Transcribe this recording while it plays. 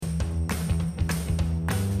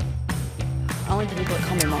Only the people that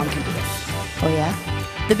call me mom can do this. Oh,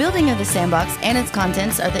 yeah? The building of the sandbox and its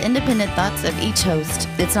contents are the independent thoughts of each host.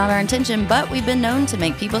 It's not our intention, but we've been known to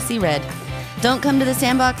make people see red. Don't come to the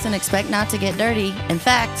sandbox and expect not to get dirty. In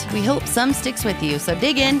fact, we hope some sticks with you. So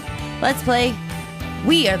dig in. Let's play.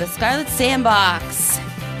 We are the Scarlet Sandbox.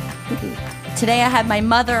 Today I have my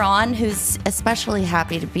mother on, who's especially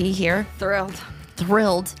happy to be here.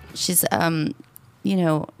 Thrilled. She's,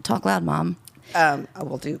 talk loud, Mom. I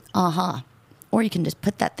will do. Or you can just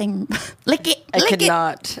put that thing, lick it. I could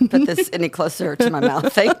not put this any closer to my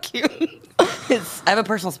mouth. Thank you. I have a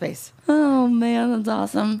personal space. Oh, man, that's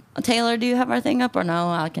awesome. Taylor, do you have our thing up or no?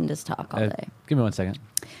 I can just talk all day. Give me 1 second.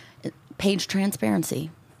 Page transparency.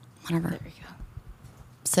 Whatever. There we go.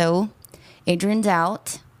 So, Adrian's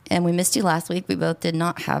out, and we missed you last week. We both did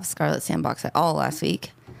not have Scarlet Sandbox at all last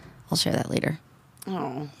week. I'll share that later.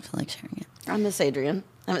 Oh, I feel like sharing it. I miss Adrian.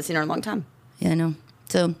 I haven't seen her in a long time. Yeah, I know.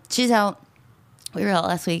 So, she's out. We were out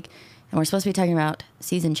last week, and we're supposed to be talking about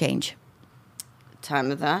season change.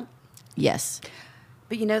 Time of that. Yes.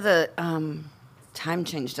 But you know the time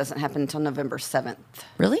change doesn't happen until November 7th.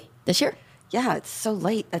 Really? This year? Yeah, it's so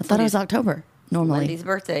late. I thought it was October, normally. Wendy's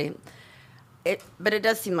birthday. But it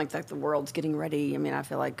does seem like the world's getting ready. I mean, I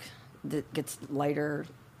feel like it gets lighter.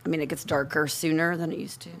 I mean, it gets darker sooner than it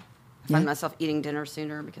used to. I find myself eating dinner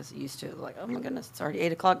sooner because it used to. Like, oh my goodness, it's already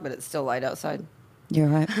 8 o'clock, but it's still light outside. You're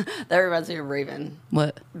right. That reminds me of Raven.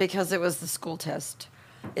 What? Because it was the school test.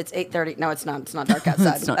 It's 8:30. No, it's not. It's not dark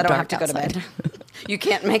outside. Not I don't dark have to go to outside. bed. You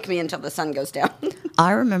can't make me until the sun goes down.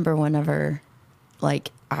 I remember whenever,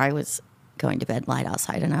 I was going to bed light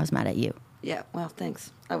outside, and I was mad at you. Yeah, well,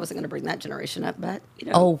 thanks. I wasn't going to bring that generation up, but, you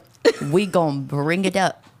know. Oh, we gonna bring it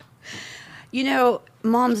up. You know,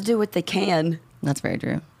 moms do what they can, That's very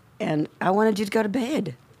true. and I wanted you to go to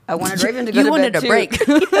bed. I wanted Raven to go to bed, You wanted a too. break.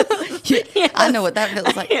 I know what that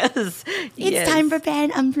feels like. Yes. It's time for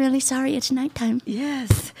bed. I'm really sorry. It's nighttime.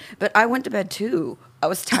 Yes. But I went to bed, too. I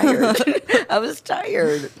was tired.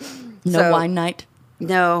 No wine night.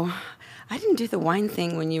 No. I didn't do the wine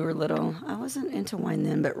thing when you were little. I wasn't into wine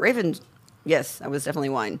then, but Raven, yes, I was definitely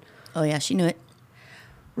wine. Oh, yeah, she knew it.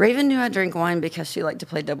 Raven knew I drank wine because she liked to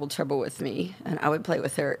play double trouble with me, and I would play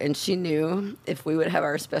with her. And she knew if we would have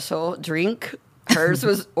our special drink, hers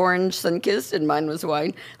was orange Sunkist and mine was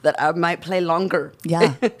wine, that I might play longer.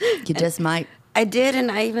 Yeah, you just might. I did, and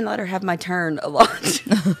I even let her have my turn a lot.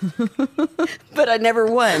 But I never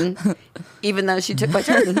won, even though she took my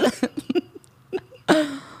turn.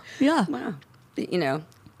 Yeah. Wow. You know,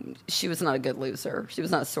 she was not a good loser. She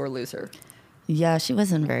was not a sore loser. Yeah, she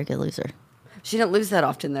wasn't a very good loser. She didn't lose that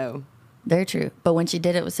often, though. Very true. But when she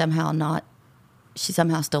did, it was somehow not, she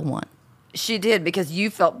somehow still won. She did, because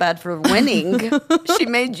you felt bad for winning. She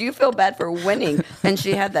made you feel bad for winning. And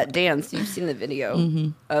she had that dance. You've seen the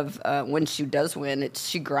video of when she does win.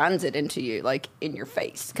 She grinds it into you, like in your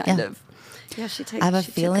face, kind of. Yeah, she takes. I have a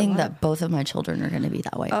she took feeling lot. that both of my children are going to be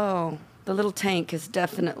that way. Oh, the little tank is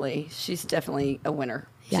she's definitely a winner.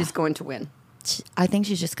 Yeah. She's going to win. I think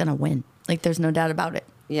she's just going to win. Like, there's no doubt about it.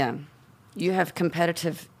 Yeah. You have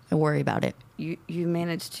competitive. I worry about it. You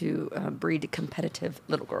managed to breed competitive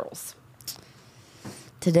little girls.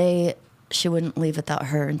 Today, she wouldn't leave without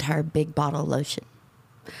her entire big bottle of lotion.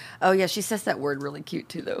 Oh, yeah. She says that word really cute,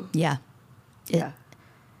 too, though. Yeah. Yeah.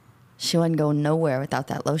 She wouldn't go nowhere without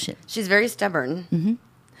that lotion. She's very stubborn. Mm-hmm.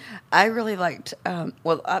 I really liked,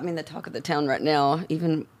 the talk of the town right now,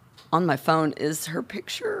 even on my phone, is her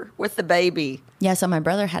picture with the baby. Yeah, so my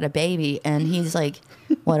brother had a baby, and he's like,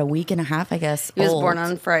 a week and a half, I guess, He was old. born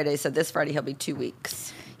on Friday, so this Friday he'll be 2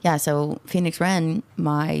 weeks. Yeah, so Phoenix Wren,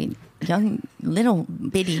 my young little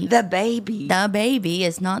bitty. The baby. The baby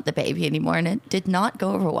is not the baby anymore, and it did not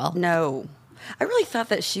go over well. No. I really thought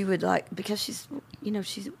that she would, because she's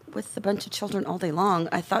with a bunch of children all day long,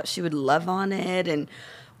 I thought she would love on it and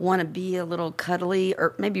want to be a little cuddly,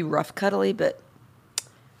 or maybe rough cuddly, but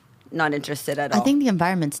not interested at all. I think the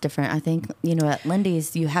environment's different. I think, at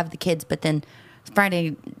Lindy's, you have the kids, but then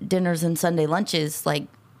Friday dinners and Sunday lunches,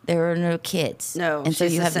 there are no kids. No, and so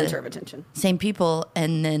she's you the have center of attention. Same people,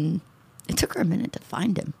 and then it took her a minute to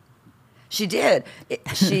find him. She did.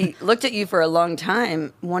 She looked at you for a long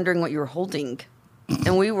time, wondering what you were holding.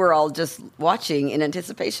 And we were all just watching in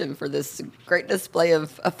anticipation for this great display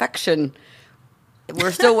of affection.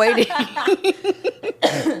 We're still waiting.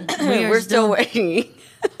 We're still waiting.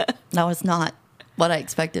 That was not what I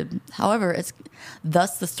expected. However, it's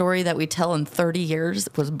thus the story that we tell in 30 years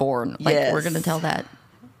was born. Yes. We're going to tell that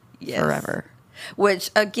forever. Which,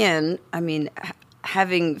 again,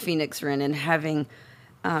 having Phoenix Wren and having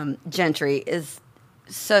Gentry is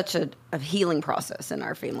such a healing process in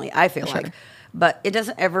our family, I feel Sure. like. But it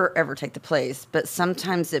doesn't ever take the place. But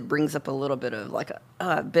sometimes it brings up a little bit of like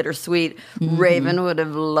a bittersweet. Raven would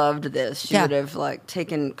have loved this. She Yeah. would have like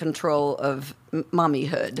taken control of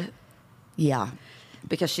mommyhood Yeah.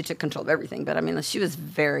 because she took control of everything. But I mean, she was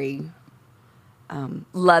very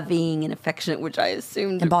loving and affectionate, which I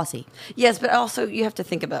assumed. And bossy. Yes, but also you have to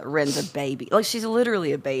think about Ren's a baby. Like she's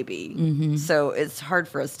literally a baby. So it's hard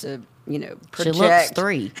for us to, project. She looks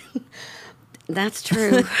 3. That's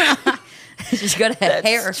true. She's got That's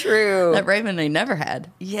hair. true. That Raven they never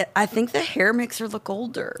had. Yeah, I think the hair makes her look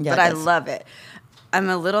older, Yeah, but it I does. love it. I'm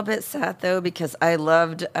a little bit sad though because I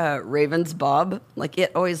loved Raven's bob. Like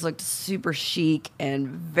it always looked super chic and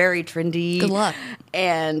very trendy. Good luck.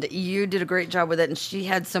 And you did a great job with it. And she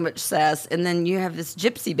had so much sass. And then you have this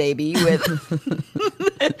gypsy baby with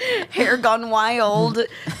hair gone wild.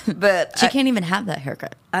 But She can't even have that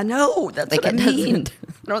haircut. I know that's Like, what I it mean. doesn't.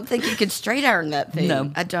 I don't think you could straight iron that thing.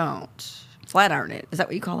 No. I don't. Flat iron it. Is that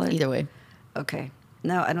what you call it? Either way. Okay.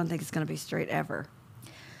 No, I don't think it's going to be straight ever.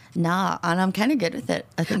 Nah, and I'm kind of good with it.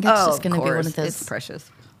 I think it's just going to be one of It's those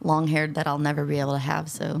precious. long haired that I'll never be able to have.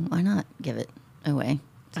 So why not give it away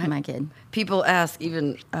to my kid? People ask,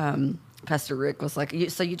 even Pastor Rick was like,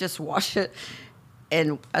 so you just wash it?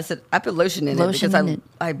 And I said, I put lotion in Lotion it in because it.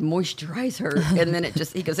 I moisturize her. And then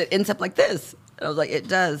he goes, it ends up like this. And I was like, it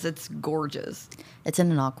does. It's gorgeous. It's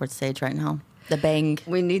in an awkward stage right now. The bang.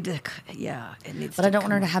 We need to, yeah, it needs But to I don't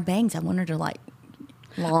want her come to have bangs. I want her to like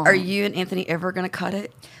long. Are you and Anthony ever going to cut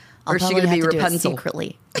it? I'll Or is she probably going to have be to do it Rapunzel?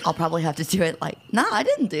 secretly. I'll probably have to do it like, nah, I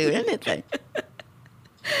didn't do anything.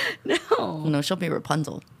 No. No, she'll be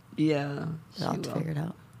Rapunzel. Yeah. So I'll have she to will. figure it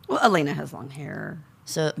out. Well, Elena has long hair.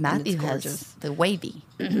 So Matthew has gorgeous. the wavy.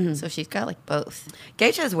 So she's got like both.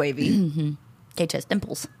 Gage has wavy. Gage has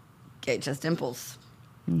dimples. Gage has dimples.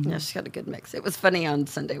 Mm-hmm. Yeah, she's got a good mix. It was funny on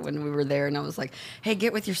Sunday when we were there, and I was like, "Hey,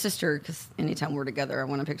 get with your sister because anytime we're together, I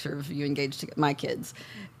want a picture of you and Gage to get my kids."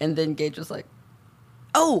 And then Gage was like,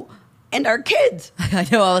 "Oh, and our kids, I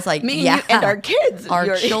know. I was like, me yeah, and you and our kids, our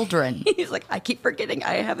You're-" children. He's like, "I keep forgetting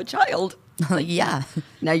I have a child. Yeah.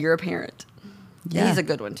 Now you're a parent." Yeah. He's a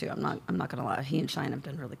good one too. I'm not gonna lie. He and Shine have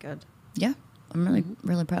done really good. Yeah. I'm really,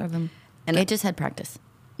 really proud of him. And- And Gage just had practice.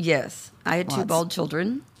 Yes, I had two Lots. bald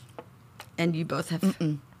children, and you both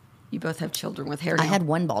have children with hair. Now. I had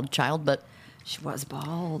one bald child, but She was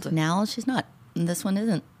bald. now she's not. And this one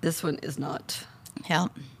isn't. This one is not Yeah.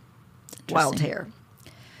 It's wild interesting. hair.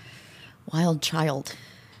 Wild child.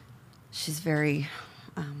 She's very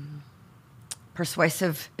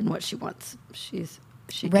persuasive in what she wants. She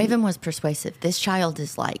can Raven was persuasive. This child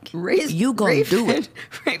is like, raise- you gonna Raven, do it.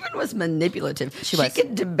 Raven was manipulative. She was.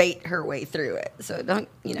 could debate her way through it. So don't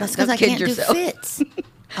That's don't because I kid can't yourself. do fits.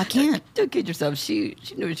 I can't. Don't kid yourself. She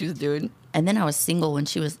knew what she was doing. And then I was single when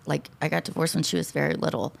she was like, I got divorced when she was very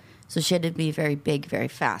little. So she had to be very big, very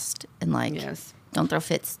fast. And like, Yes. don't throw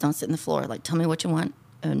fits. Don't sit in the floor. Like, tell me what you want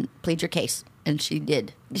and plead your case. And she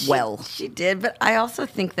did well. She did, but I also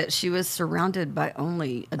think that she was surrounded by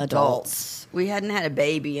only adults. Adults. We hadn't had a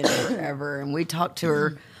baby in forever, and we talked to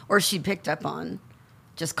her, or she picked up on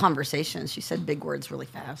just conversations. She said big words really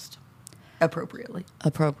fast, appropriately.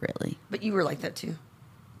 Appropriately. But you were like that too.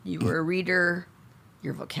 You were a reader.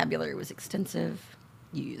 Your vocabulary was extensive.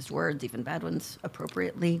 You used words, even bad ones,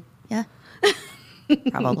 appropriately. Yeah.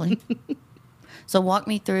 Probably. So walk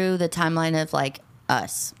me through the timeline of like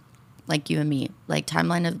us, like you and me, like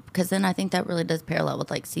timeline of, because then I think that really does parallel with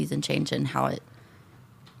like season change and how it,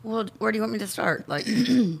 Well, where do you want me to start? Like,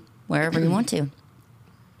 wherever you want to.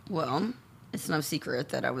 well, it's no secret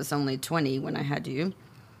that I was only 20 when I had you,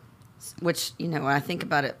 which, when I think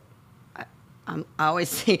about it, I always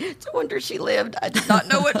say, it's a wonder she lived. I did not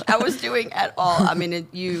know what I was doing at all. I mean,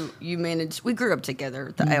 you managed, we grew up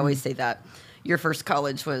together. I always say that. Your first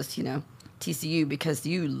college was, TCU because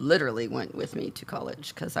you literally went with me to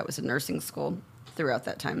college because I was in nursing school throughout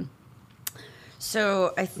that time.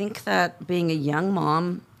 So I think that being a young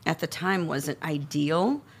mom at the time wasn't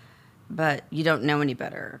ideal, but you don't know any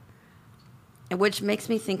better. Which makes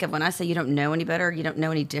me think of when I say you don't know any better, you don't know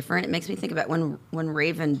any different. It makes me think about when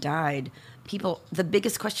Raven died. People, the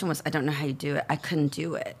biggest question was, I don't know how you do it. I couldn't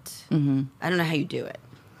do it. Mm-hmm. I don't know how you do it.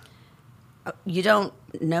 You don't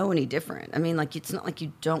know any different. I mean, like, it's not like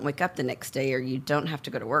you don't wake up the next day or you don't have to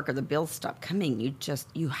go to work or the bills stop coming.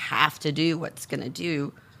 You have to do what's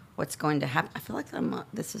going to happen. I feel like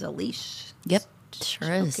this is a leash. Yep. It's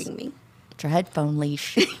Sure is. choking me. It's your headphone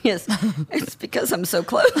leash. Yes, it's because I'm so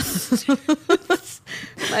close.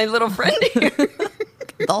 My little friend here.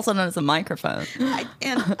 It's also known as a microphone. I'm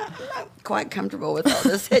not quite comfortable with all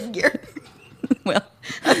this headgear. Well,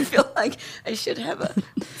 I feel like I should have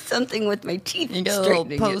something with my teeth. you got a little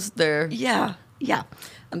straightening it. post there. Yeah, yeah.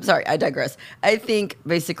 I'm sorry, I digress. I think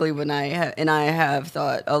basically when I have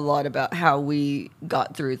thought a lot about how we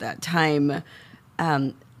got through that time.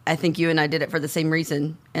 I think you and I did it for the same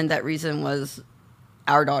reason, and that reason was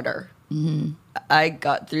our daughter. Mm-hmm. I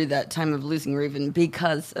got through that time of losing Raven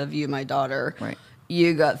because of you, my daughter. Right.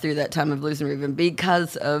 You got through that time of losing Raven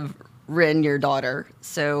because of Ren, your daughter.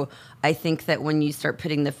 So I think that when you start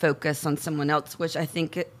putting the focus on someone else, which I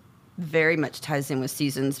think it very much ties in with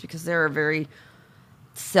seasons, because there are very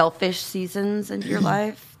selfish seasons into your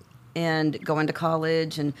life, and going to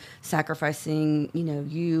college and sacrificing,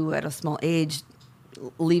 you at a small age,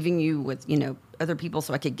 leaving you with, other people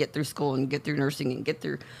so I could get through school and get through nursing and get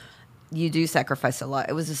through. You do sacrifice a lot.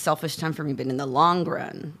 It was a selfish time for me, but in the long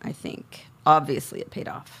run, I think, obviously it paid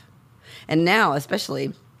off. And now,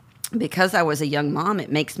 especially because I was a young mom,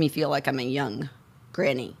 it makes me feel like I'm a young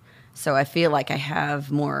granny. So I feel like I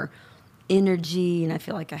have more energy, and I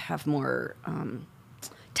feel like I have more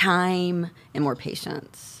time and more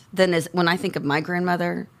patience than when I think of my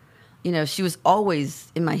grandmother. She was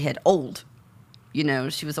always in my head old.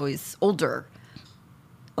 She was always older.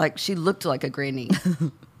 Like, she looked like a granny.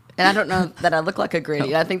 And I don't know that I look like a granny.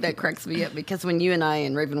 No. I think that cracks me up, because when you and I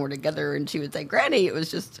and Raven were together and she would say granny, it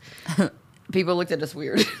was just, people looked at us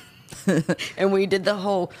weird. And we did the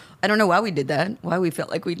whole, I don't know why we did that, why we felt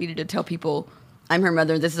like we needed to tell people, I'm her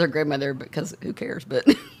mother, this is her grandmother, because who cares? But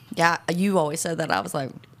yeah, you always said that. I was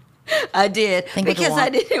like, I did, because I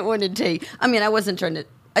didn't want to take, I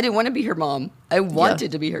didn't want to be her mom. I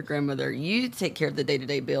wanted to be her grandmother. You take care of the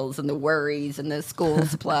day-to-day bills and the worries and the school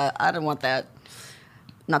supply. I don't want that.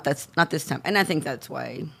 Not this time. And I think that's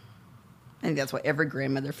why every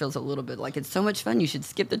grandmother feels a little bit like it's so much fun. You should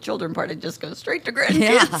skip the children part and just go straight to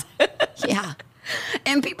grandkids. Yeah. Yeah.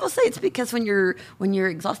 And people say it's because when you're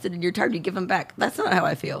exhausted and you're tired, you give them back. That's not how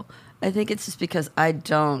I feel. I think it's just because I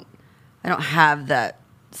don't have that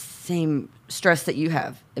same stress that you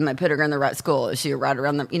have. Am I put her in the right school? Is she right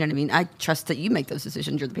around them? You know what I mean? I trust that you make those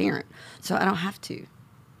decisions. You're the parent. So I don't have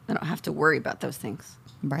to worry about those things.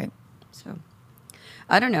 Right. So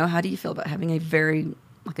I don't know. How do you feel about having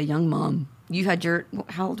a young mom? You had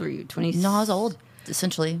how old were you? 20? No, I was old.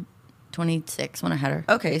 Essentially 26 when I had her.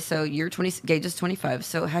 Okay, so you're 20, Gage is 25.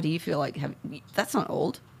 So how do you feel like, that's not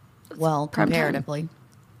old. Well, comparatively.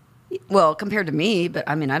 Well, compared to me, but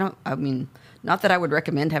not that I would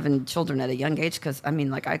recommend having children at a young age, because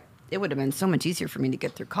it would have been so much easier for me to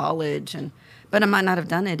get through college, but I might not have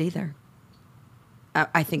done it either.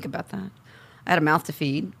 I think about that. I had a mouth to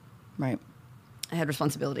feed. Right. I had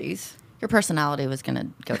responsibilities. Your personality was going to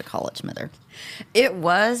go to college, Mother. It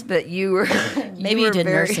was, but you were maybe you did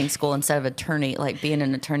nursing school instead of attorney, like being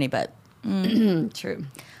an attorney. But true.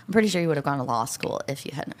 I'm pretty sure you would have gone to law school if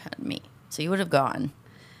you hadn't had me. So you would have gone.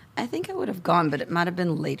 I think I would have gone, but it might have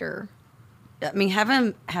been later. I mean,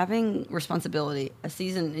 having responsibility, a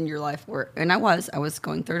season in your life and I was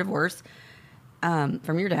going through a divorce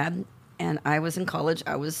from your dad, and I was in college.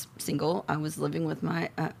 I was single. I was living with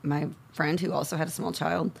my friend who also had a small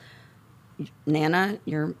child. Nana,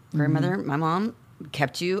 your grandmother, my mom,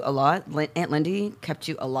 kept you a lot. Aunt Lindy kept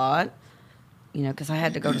you a lot, because I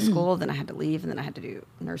had to go to school, then I had to leave, and then I had to do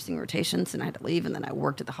nursing rotations, and I had to leave, and then I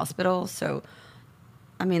worked at the hospital. So,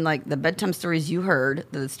 the bedtime stories you heard,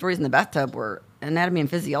 the stories in the bathtub were anatomy and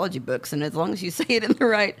physiology books, and as long as you say it in the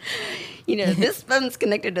right, this bone's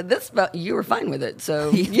connected to this bone, you were fine with it.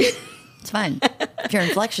 So it's fine. If your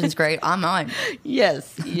inflection's great, I'm on.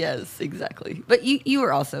 Yes, exactly. But you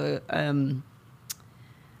were also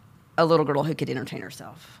a little girl who could entertain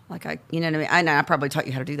herself. You know what I mean? I probably taught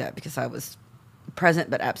you how to do that because I was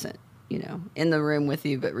present but absent, in the room with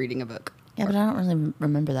you but reading a book. Yeah, but I don't really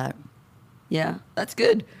remember that. Yeah, that's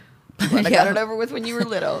good. I got it over with when you were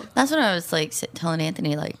little. That's what I was telling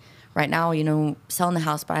Anthony, right now, selling the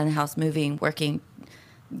house, buying the house, moving, working.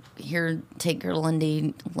 Here, take her to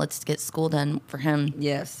Lindy. Let's get school done for him.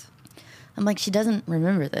 Yes. I'm like, she doesn't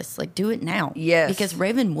remember this. Do it now. Yes. Because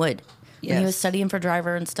Raven would. Yes. When he was studying for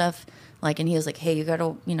driver and stuff, and he was like, hey, you got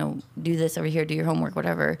to, do this over here, do your homework,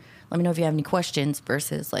 whatever. Let me know if you have any questions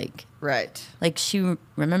versus, Right. She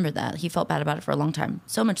remembered that. He felt bad about it for a long time.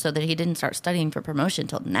 So much so that he didn't start studying for promotion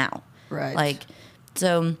until now. Right.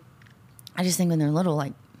 So I just think when they're little,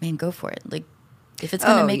 man, go for it. If it's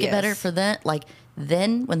going to make it better for them,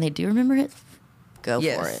 then when they do remember it, go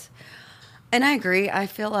for it. And I agree. I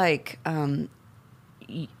feel like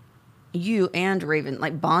you and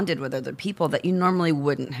Raven bonded with other people that you normally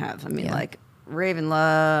wouldn't have. Raven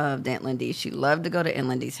loved Aunt Lindy. She loved to go to Aunt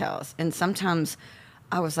Lindy's house. And sometimes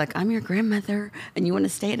I was like, I'm your grandmother, and you want to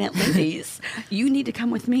stay at Aunt Lindy's. You need to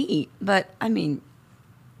come with me. But, I mean,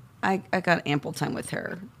 I got ample time with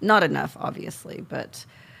her. Not enough, obviously, but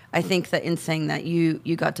I think that in saying that, you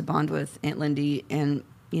got to bond with Aunt Lindy and,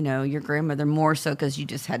 you know, your grandmother more so because you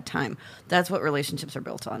just had time. That's what relationships are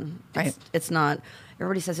built on. Right. It's not,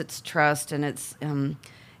 everybody says it's trust and it's,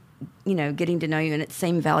 you know, getting to know you and it's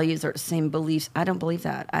same values or same beliefs. I don't believe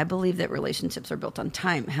that. I believe that relationships are built on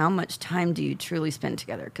time. How much time do you truly spend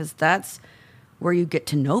together? Because that's where you get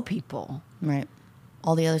to know people. Right.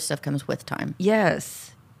 All the other stuff comes with time.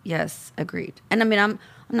 Yes, agreed. And I mean, I'm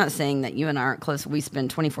not saying that you and I aren't close. We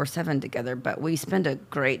spend 24/7 together, but we spend a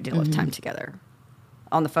great deal of time together,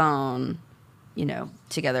 on the phone, you know,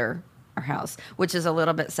 together. Our house, which is a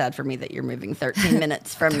little bit sad for me that you're moving 13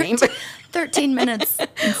 minutes from me. 13 minutes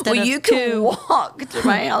instead Well, of you 2. can walk to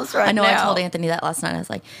my house right now. I know. I told Anthony that last night. I was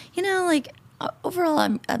like, you know, like overall,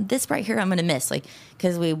 I'm this right here. I'm gonna miss, like,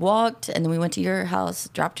 because we walked and then we went to your house,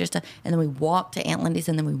 dropped your stuff, and then we walked to Aunt Lindy's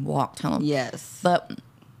and then we walked home. Yes, But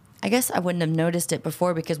I guess I wouldn't have noticed it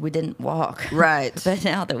before because we didn't walk. Right. But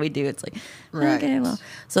now that we do, it's like, Right. okay, well.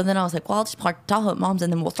 So then I was like, well, I'll just park Tahoe at Mom's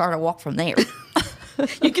and then we'll start our walk from there.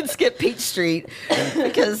 you can skip Peach Street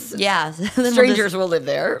because Yeah. So then we'll strangers will live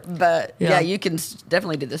there. But Yeah. yeah, you can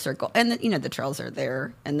definitely do the circle, and you know the trails are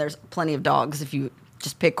there, and there's plenty of dogs if you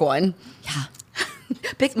just pick one. Yeah.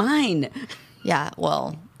 Pick mine. Yeah.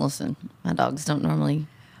 Well, listen, my dogs don't normally.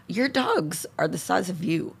 Your dogs are the size of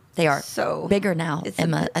you. They are so bigger now. it's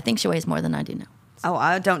Emma, I think she weighs more than I do now. Oh,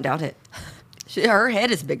 I don't doubt it. Her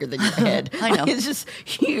head is bigger than your head. I know. Like, it's just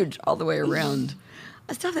huge all the way around.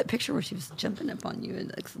 I still have that picture where she was jumping up on you,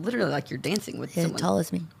 and it's literally like you're dancing with As someone. tall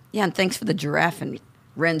as me. Yeah, and thanks for the giraffe in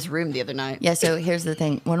Ren's room the other night. Yeah, so here's the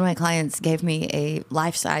thing. One of my clients gave me a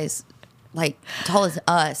life size, like tall as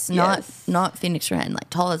us, Yes. not Phoenix Wren, like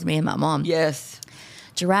tall as me and my mom. Yes.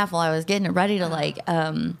 Giraffe while I was getting ready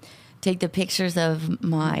to take the pictures of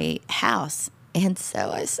my house. And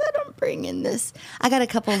so I said, I'm bringing this. I got a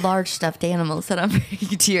couple large stuffed animals that I'm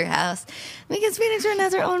bringing to your house because Phoenix Wren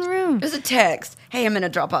has her own room. There's a text. Hey, I'm going to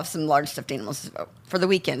drop off some large stuffed animals for the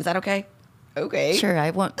weekend. Is that okay? Okay. Sure,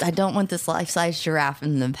 I don't want this life-size giraffe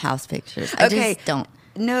in the house pictures. I Okay. just don't.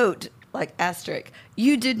 Note, like asterisk,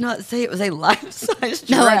 you did not say it was a life-size giraffe.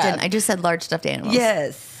 No, I didn't. I just said large stuffed animals.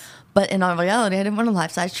 Yes. But in all reality, I didn't want a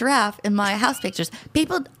life-size giraffe in my house pictures.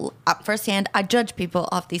 People, firsthand, I judge people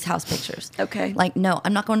off these house pictures. Okay. Like, no,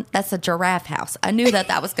 I'm not going, that's a giraffe house. I knew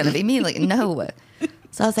that was going to be me. Like, no.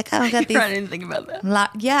 So I was like, I don't got these. I didn't think about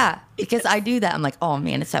that. Yeah, because I do that. I'm like, oh,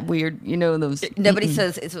 man, it's that weird, you know, those. Nobody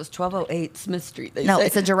says it was 1208 Smith Street. They No, say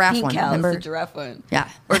it's a giraffe pink one, house, remember? the giraffe one. Yeah.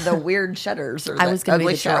 Or the weird shutters or I the was going to be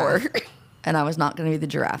ugly the shower. giraffe. And I was not going to be the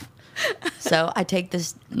giraffe. So I take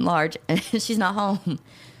this large, and she's not home.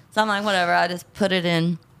 So I'm like, whatever. I just put it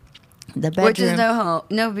in the bedroom. Which is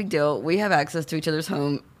no big deal. We have access to each other's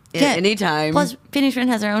home at Yeah. any time. Plus, Phoenix Wren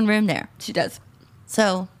has her own room there. She does.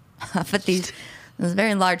 So I put this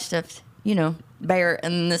very large stuffed, bear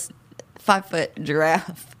and this 5-foot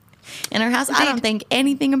giraffe in her house. I don't think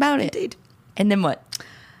anything about it. Indeed. And then what?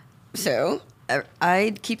 So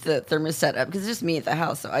I keep the thermostat up because it's just me at the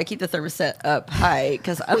house. So I keep the thermostat up high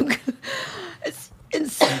because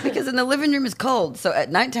because in the living room is cold. So at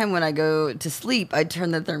nighttime when I go to sleep, I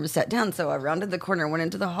turn the thermostat down. So I rounded the corner, went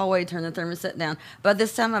into the hallway, turned the thermostat down. But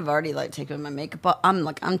this time I've already taken my makeup off.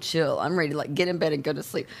 I'm chill. I'm ready to get in bed and go to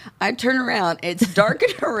sleep. I turn around. It's dark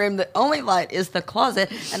in her room. The only light is the closet.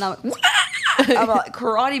 And I'm like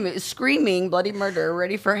karate move, screaming bloody murder,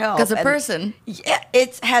 ready for help. Because a And- person. Yeah,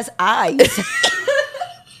 it has eyes.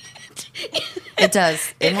 It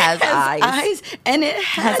does. It has eyes. and it It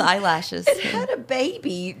has had, eyelashes. It had a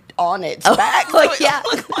baby on its Oh, back. like, So yeah.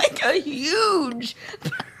 it looked like a huge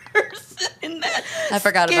person in that. I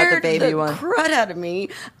forgot about the Scared baby the one. crud out of me.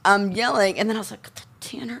 I'm yelling, and then I was like,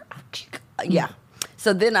 Tanner, yeah.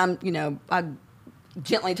 So then I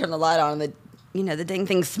gently turn the light on, and the dang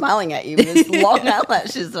thing's smiling at you with its long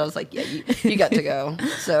eyelashes. And I was like, yeah, you got to go.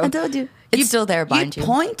 So I told you. It's still there behind you. You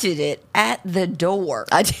pointed it at the door.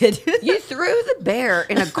 I did. You threw the bear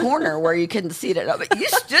in a corner where you couldn't see it, but you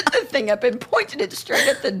stood the thing up and pointed it straight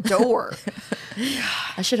at the door.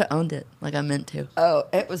 I should have owned it like I meant to. Oh,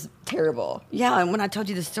 it was terrible. Yeah, and when I told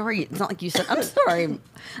you the story, it's not like you said, I'm sorry,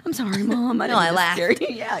 Mom. No, I laughed. Scare you.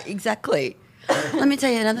 Yeah, exactly. Let me tell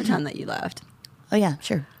you another time that you laughed. Oh, yeah,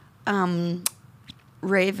 sure.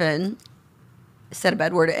 Raven said a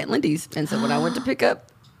bad word at Aunt Lindy's, and so when I went to pick up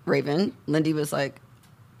Raven, Lindy was like,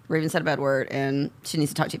 Raven said a bad word, and she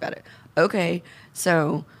needs to talk to you about it. Okay,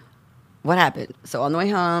 so what happened? So on the way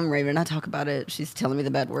home, Raven and I talk about it. She's telling me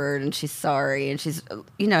the bad word, and she's sorry. And she's,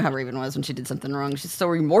 you know how Raven was when she did something wrong. She's so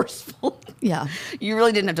remorseful. Yeah. You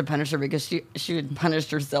really didn't have to punish her because she had punished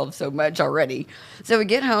herself so much already. So we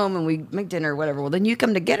get home and we make dinner or whatever. Well, then you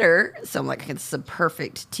come to get her. So I'm like, it's a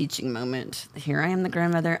perfect teaching moment. Here I am, the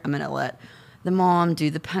grandmother. I'm going to let the mom do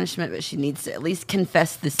the punishment, but she needs to at least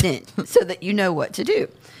confess the sin so that you know what to do.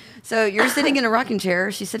 So you're sitting in a rocking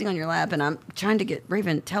chair, she's sitting on your lap, and I'm trying to get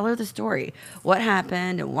Raven, tell her the story. What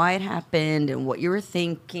happened and why it happened and what you were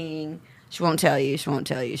thinking. She won't tell you, she won't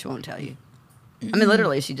tell you, she won't tell you. I mean,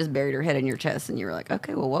 literally, she just buried her head in your chest, and you were like,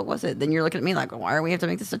 okay, well, what was it? Then you're looking at me like, well, why do we have to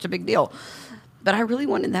make this such a big deal? But I really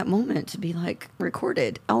wanted that moment to be, like,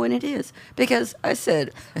 recorded. Oh, and it is. Because I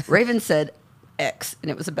said, Raven said X, and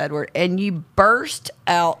it was a bad word, and you burst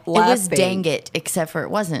out laughing. It was dang it, except for it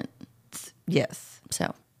wasn't. Yes.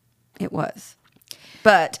 So. It was.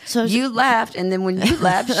 But So you laughed, and then when you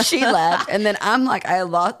laughed, she laughed, and then I'm like, I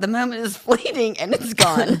lost. The moment is fleeting, and it's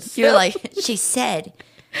gone. You're like, she said,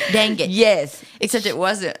 dang it. Yes. Except it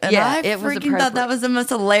wasn't. And Yeah, I it was freaking thought that appropriate. was the most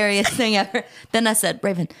hilarious thing ever. Then I said,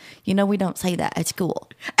 Raven, you know we don't say that at school.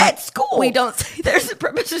 At school. We don't say There's a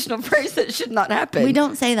prepositional phrase that should not happen. We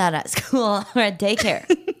don't say that at school or at daycare.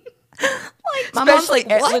 Like, my mom's Especially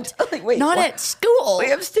like, what? like, wait, not what? at school. We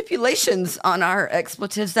have stipulations on our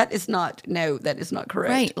expletives. That is not correct.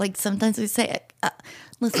 Right. Like sometimes we say,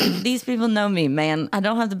 listen, these people know me, man. I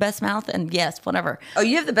don't have the best mouth. And yes, whatever. Oh,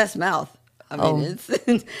 you have the best mouth. I mean,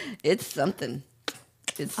 it's something.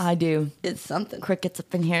 I do. It's something. Crickets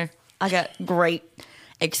up in here. I got great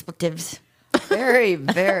expletives. Very,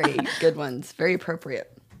 very good ones. Very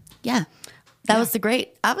appropriate. Yeah. That was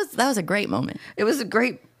that was a great moment. It was a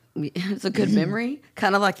good memory,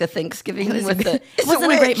 kind of like the Thanksgiving with the. It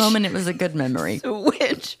wasn't a great moment. It was a good memory. The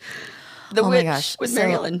witch. The Oh witch my gosh. with So,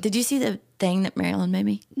 Marilyn. did you see the thing that Marilyn made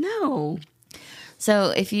me? No. So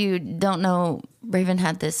if you don't know, Raven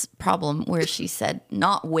had this problem where she said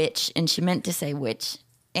not witch and she meant to say witch.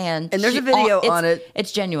 And there's a video on it.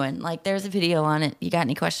 It's genuine. Like there's a video on it. You got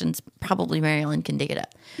any questions? Probably Marilyn can dig it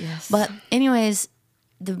up. Yes. But anyways,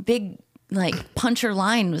 the big like puncher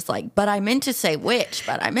line was like, but I meant to say witch,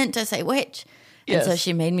 but I meant to say witch. And so Yes.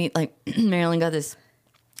 she made me like Marilyn got this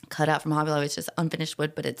cut out from Hobby Lobby. It's just unfinished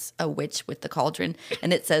wood, but it's a witch with the cauldron,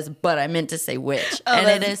 and it says, "But I meant to say witch," and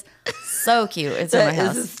it is so cute. It's in my That is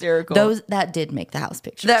house. hysterical. That did make the house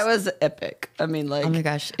pictures. That was epic. I mean, like, Oh my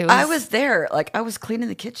gosh, I was there. Like, I was cleaning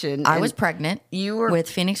the kitchen. I and was pregnant. You were with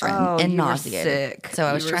Phoenix Wren and you were nauseated. sick. So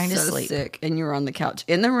I was You were trying to so sleep. Sick, and you were on the couch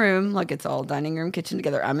in the room, like it's all dining room, kitchen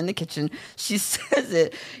together. I'm in the kitchen. She says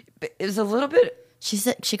it. But it was a little bit. She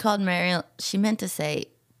said she called Marilyn. She meant to say.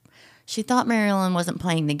 She thought Marilyn wasn't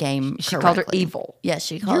playing the game. She called her correctly. evil. Yes,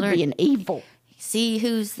 she called You're her. being evil. See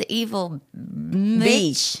who's the evil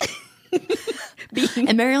Bee. bitch.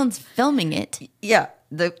 And Marilyn's filming it Yeah,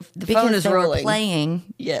 the because phone is they were rolling.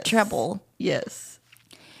 playing Yes. treble. Yes.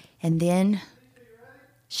 And then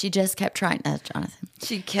she just kept trying. That's Jonathan.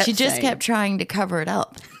 She kept just saying- kept trying to cover it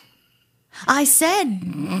up. I said,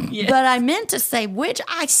 but I meant to say which.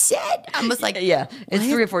 I said. I was like, Yeah, it's what?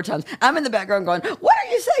 3 or 4 times. I'm in the background going, "What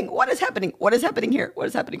are you saying? What is happening? What is happening here? What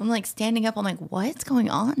is happening?" I'm like standing up. I'm like, what's going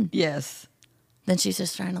on? Yes. Then she's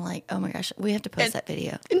just trying to like, oh my gosh, we have to post that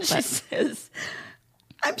video. And she But says,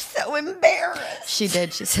 "I'm so embarrassed." she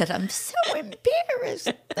did. She said, I'm so embarrassed.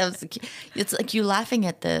 That was the key. It's like you laughing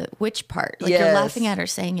at the witch part. Like you're Yes. laughing at her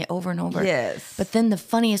saying it over and over. Yes. But then the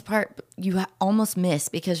funniest part you almost miss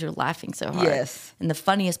because you're laughing so hard. Yes. And the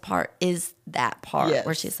funniest part is that part Yes.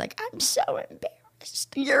 where she's like, I'm so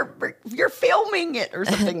embarrassed. You're filming it or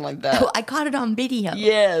something like that. Oh, I caught it on video.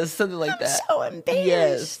 Yes, something like I'm that. so embarrassed.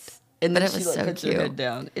 Yes. And then But it she was like so puts cute. her head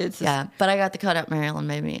down. It's just, Yeah, but I got the cut out Marilyn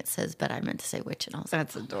made me. It says, but I meant to say witch. And I was like,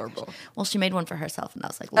 that's adorable. well, she made one for herself. And I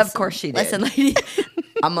was like, Of course she did. Listen, lady,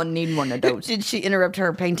 I'm going to need one of those. Did she interrupt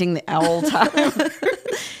her painting the owl time?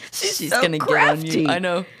 She's so gonna crafty. get on you. I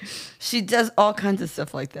know. She does all kinds of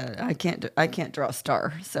stuff like that. I can't draw a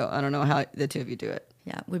star, so I don't know how the two of you do it.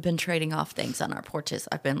 Yeah, we've been trading off things on our porches.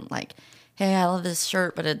 I've been like, hey, I love this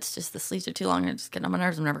shirt, but it's just the sleeves are too long. It's just getting on my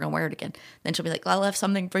nerves. I'm never going to wear it again. Then she'll be like, I left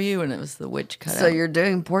something for you. And it was the witch cut So out. you're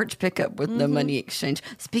doing porch pickup with Mm-hmm. the money exchange.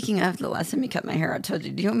 Speaking of, the last time you cut my hair, I told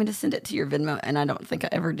you, do you want me to send it to your Venmo? And I don't think I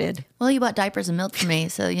ever did. Well, you bought diapers and milk for me.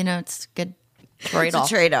 So, it's good trade It's a off.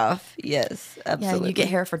 trade-off. Yes, Yeah, absolutely. you get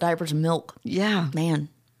hair for diapers and milk. Yeah. Man.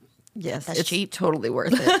 Yes, That's it's cheap. totally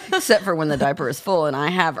worth it. Except for when the diaper is full and I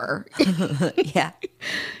have her. Yeah.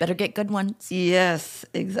 Better get good ones. Yes,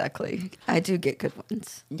 exactly. I do get good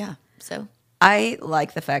ones. Yeah. So, I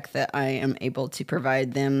like the fact that I am able to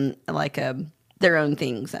provide them like their own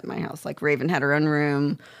things at my house. Like Raven had her own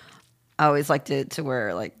room. I always liked it to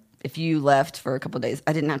where, like, if you left for a couple of days,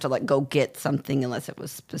 I didn't have to, like, go get something unless it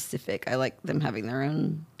was specific. I like them having their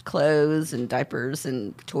own clothes and diapers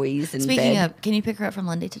and toys and Speaking bed. of, can you pick her up from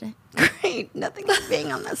Lundy today? Great. Nothing's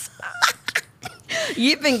being on this.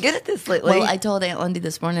 You've been good at this lately. Well, I told Aunt Lundy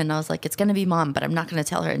this morning, and I was like, it's going to be Mom, but I'm not going to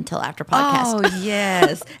tell her until after podcast. Oh,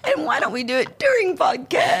 yes. And why don't we do it during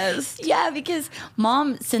podcast? Yeah, because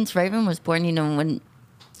Mom, since Raven was born, you know,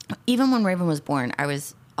 even when Raven was born, I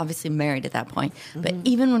was obviously married at that point. But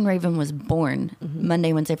even when Raven was born,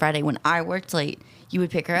 Monday, Wednesday, Friday, when I worked late, you would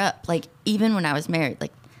pick her up. Like, even when I was married,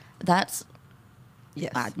 like, that's,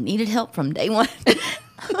 Yes. I needed help from day one.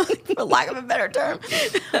 For lack of a better term.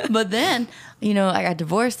 But then, you know, I got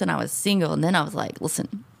divorced and I was single. And then I was like,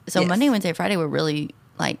 listen, so Yes. Monday, Wednesday, Friday were really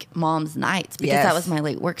like Mom's nights because Yes. that was my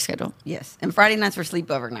late work schedule. Yes. And Friday nights were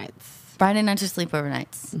sleepover nights. Friday nights are sleepover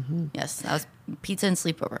nights. Yes, that was pizza and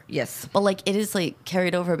sleepover. Yes. But like it is like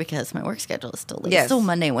carried over because my work schedule is still late. Yes. It's still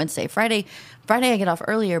Monday, Wednesday, Friday. Friday I get off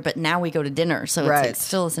earlier, but now we go to dinner, so it's Right. like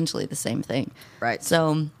still essentially the same thing. Right.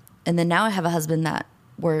 So, and then now I have a husband that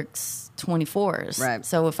works 24s. Right.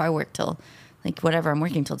 So if I work till like whatever I'm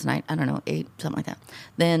working till tonight, I don't know, 8, something like that,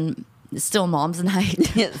 then it's still Mom's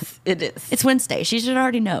night. Yes, it is. It's Wednesday. She should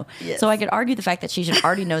already know. Yes. So I could argue the fact that she should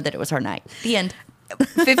already know that it was her night. The end.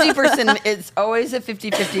 50%, it's always a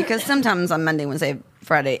 50-50 because sometimes on Monday, Wednesday,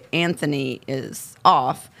 Friday, Anthony is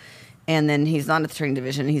off and then he's not at the training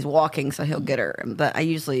division. He's walking, so he'll get her. But I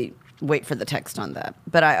usually wait for the text on that.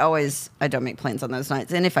 But I don't make plans on those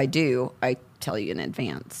nights. And if I do, I tell you in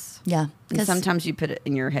advance. Yeah. And Because sometimes you put it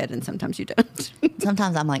in your head and sometimes you don't.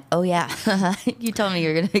 sometimes I'm like, oh, yeah, you told me you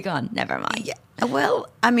were going to be gone. Never mind. Yeah. Well,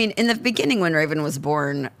 I mean, in the beginning when Raven was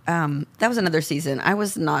born, that was another season. I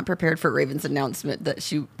was not prepared for Raven's announcement that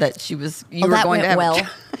she was you were that going went to have well. a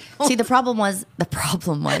child. See, the problem was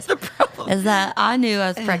is that I knew I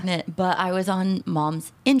was pregnant, but I was on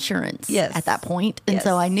Mom's insurance Yes. at that point. And so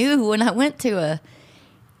Yes. I knew when I went to a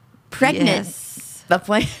pregnant Yes.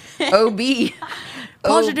 appointment, OB.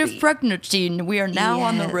 positive OB. pregnancy, and we are now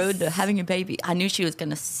on the road to Yes. having a baby. I knew she was going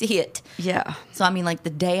to see it. Yeah. So, I mean, like the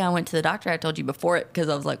day I went to the doctor, I told you before it because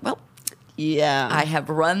I was like, well, Yeah. I have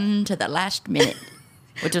run to the last minute,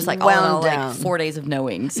 which is like, Wound all in all, down. like 4 days of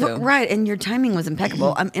knowing. So, Right, and your timing was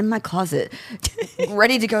impeccable. I'm in my closet,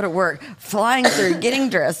 ready to go to work, flying through, getting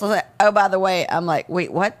dressed. I was like, oh, by the way, I'm like,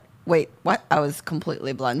 wait, what? I was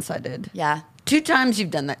completely blindsided. yeah. 2 times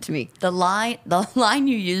you've done that to me. The line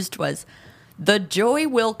you used was, "The joy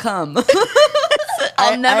will come."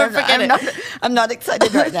 I'll never forget it. I'm not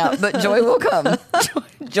excited right now, but joy will come.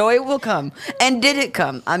 Joy will come. And did it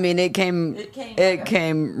come? I mean, it came. It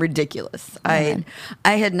came ridiculous. Man.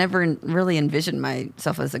 I had never really envisioned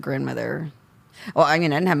myself as a grandmother. Well, I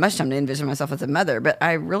mean, I didn't have much time to envision myself as a mother, but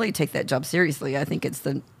I really take that job seriously. I think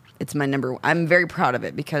it's my number. I'm very proud of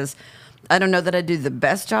it because I don't know that I do the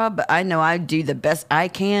best job, but I know I do the best I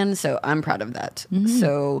can. So I'm proud of that.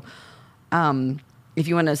 So, if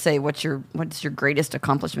you want to say what's your greatest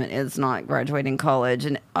accomplishment, it's not graduating college,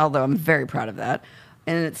 and although I'm very proud of that,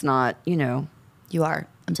 and it's not, You are.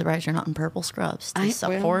 I'm surprised you're not in purple scrubs. To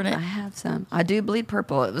support it. I have some. I do bleed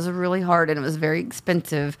purple. It was really hard and it was very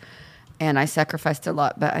expensive, and I sacrificed a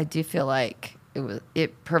lot. But I do feel like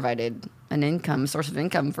it provided an source of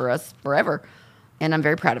income for us forever, and I'm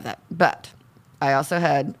very proud of that. But I also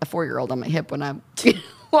had a 4-year-old on my hip when I.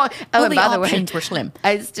 Well, the options were slim.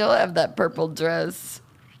 I still have that purple dress.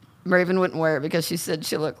 Raven wouldn't wear it because she said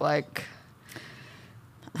she looked like.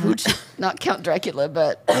 Not Count Dracula,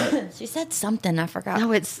 but She said something. I forgot.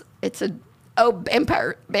 no, it's a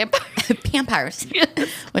vampire. Vampires,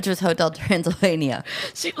 which was Hotel Transylvania.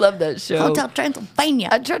 She loved that show. Hotel Transylvania.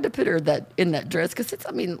 I tried to put her in that dress because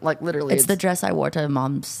literally It's the dress I wore to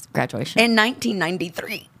Mom's graduation. in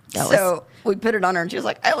 1993. That So we put it on her and she was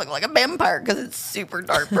like, I look like a vampire because it's super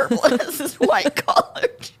dark purple and it's this white collar.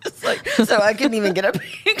 Just like, so I couldn't even get a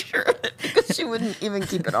picture of it because she wouldn't even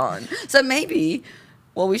keep it on. So maybe,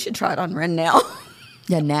 we should try it on Ren now.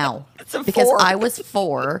 Yeah, now. It's a because 4. I was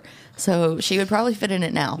 4, so she would probably fit in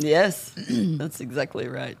it now. Yes, that's exactly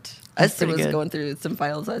right. I That's still was pretty good. going through some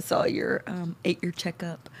files. I saw your 8-year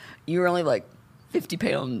checkup. You were only like 50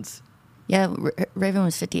 pounds. Yeah, Raven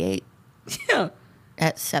was 58 Yeah.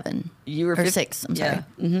 at 7. You were or 6. I'm sorry.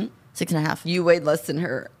 Mm-hmm. 6.5. You weighed less than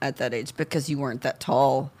her at that age because you weren't that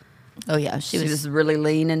tall. Oh yeah, She was really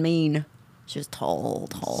lean and mean. She was tall.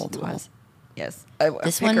 She was. Yes. I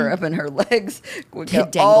This pick her one up and her legs would could go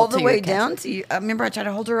dangle all the to way your calf. down to you. I remember I tried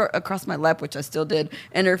to hold her across my lap, which I still did,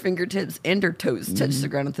 and her fingertips and her toes touched the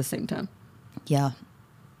ground at the same time. Yeah,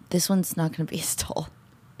 this one's not going to be as tall.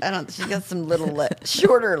 I don't. She's got some little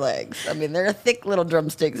shorter legs. I mean, they're thick little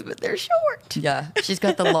drumsticks, but they're short. Yeah, she's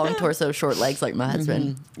got the long torso, short legs like my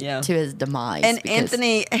husband. Yeah. To his demise. And because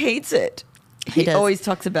Anthony hates it. He He does. always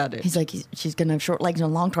talks about it. He's like, she's gonna have short legs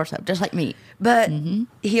and a long torso, just like me. But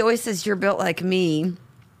he always says you're built like me.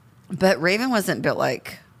 But Raven wasn't built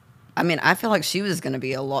like. I mean, I feel like she was going to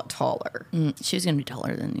be a lot taller. She was gonna be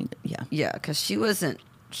taller than you. Yeah. Yeah, because she wasn't.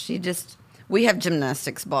 She just. We have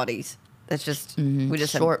gymnastics bodies. That's just. We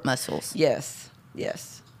just have Short muscles. Yes,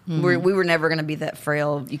 yes. We were never going to be that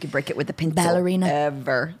frail. You could break it with a pencil. Ballerina?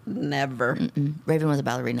 Ever. Never. Raven was a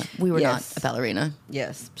ballerina. We were Yes. not a ballerina.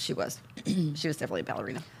 Yes, she was. She was definitely a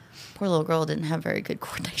ballerina. Poor little girl didn't have very good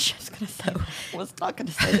coordination. I was not going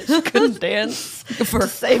to say that she couldn't dance for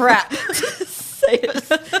crap. Say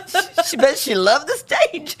it. She bet she loved the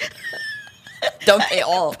stage. Don't they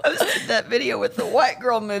all? Posted that video with the white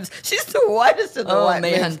girl moves. She's the whitest of the Oh, white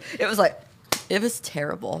man. moves. It was like It was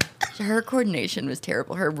terrible. Her coordination was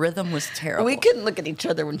terrible. Her rhythm was terrible. we couldn't look at each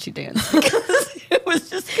other when she danced because it was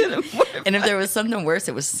just gonna. And if there was something worse,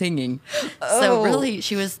 it was singing. So Oh. really,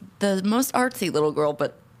 she was the most artsy little girl,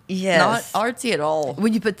 but Yes. not artsy at all.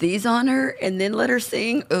 When you put these on her and then let her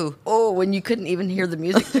sing, Ooh. oh, when you couldn't even hear the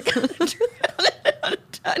music to come down a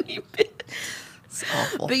tiny bit. It's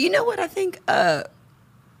awful. But you know what? I think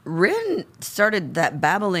Rin started that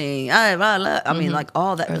babbling. I mean, like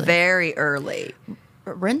all that Early. very early.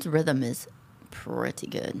 Ren's rhythm is pretty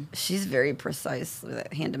good. She's very precise. With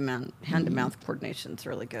that hand to mouth coordination's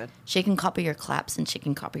really good. She can copy your claps and she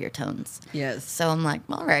can copy your tones. Yes. So I'm like,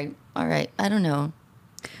 all right. I don't know.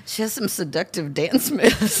 She has some seductive dance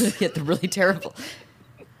moves. Yeah, they're really terrible.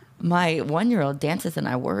 My 1-year-old dances and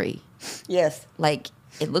I worry. Yes. Like,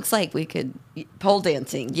 it looks like we could. Pole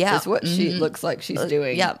dancing. Yeah. Is what she looks like she's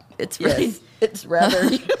doing. Yeah, it's Yes. really. It's rather.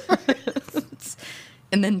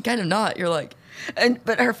 And then kind of not. You're like,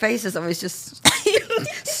 But her face is always just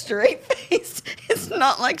straight face. It's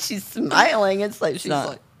not like she's smiling. It's like she's not.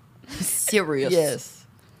 like, serious. yes.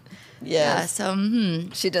 Yeah, Yes. so,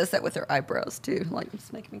 She does that with her eyebrows too. Like,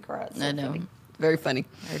 it's making me cry. It's so I know. funny. Very funny.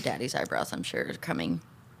 her daddy's eyebrows, I'm sure, are coming.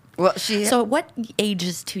 Well, she. So, what age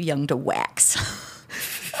is too young to wax?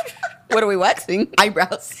 what are we waxing?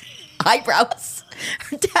 Eyebrows. Eyebrows.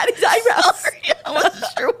 Her daddy's eyebrows. Sorry, I wasn't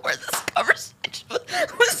sure where this conversation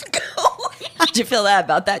was going. How'd you feel that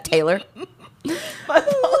about that, Taylor? My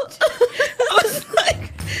apologies. I was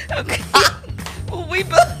like, okay. Well, we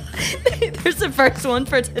both. There's the first one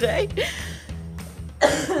for today.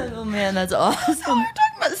 Oh, man, that's awesome. We were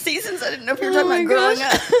talking about seasons. I didn't know if you were Oh talking my about growing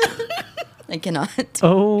gosh. up. I cannot.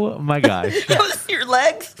 Oh my gosh. That was your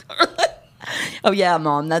legs or like Oh, yeah,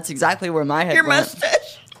 Mom, that's exactly where my head your went.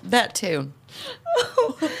 mustache. That, too.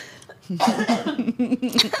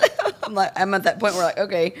 I'm like, I'm at that point where like,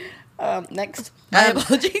 okay, next. My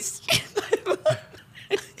apologies.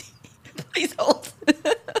 Please hold.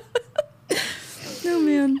 Oh,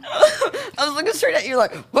 man. I was looking straight at you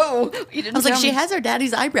like, whoa. You didn't I was like, tell she me. has her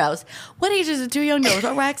daddy's eyebrows. What age is it too young to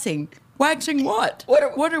start waxing? Waxing what? What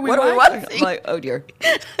are we waxing? I'm like, oh dear.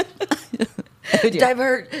 Oh, dear.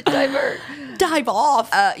 Divert. Dive off.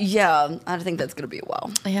 Yeah, I think that's going to be a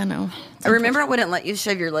while. Yeah, no. I remember I wouldn't let you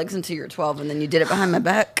shave your legs until you were 12, and then you did it behind my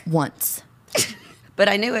back. Once. But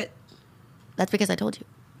I knew it. That's because I told you.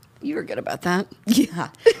 You were good about that. Yeah.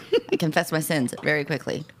 I confessed my sins very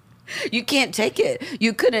quickly. You can't take it.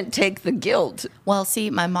 You couldn't take the guilt. Well, see,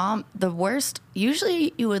 my mom, the worst,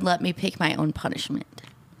 usually you would let me pick my own punishment.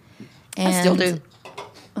 I still do.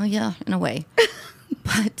 Oh, yeah, in a way.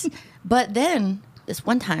 But then, this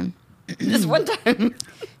one time, This one time.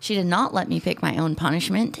 she did not let me pick my own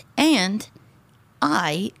punishment, and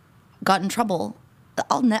I got in trouble.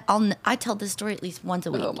 I tell this story at least once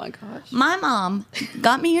a week. Oh my gosh. My mom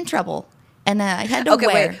got me in trouble, and I had to Okay,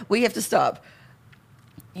 wear. wait. We have to stop.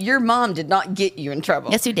 Your mom did not get you in trouble.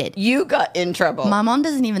 Yes, you did. You got in trouble. My mom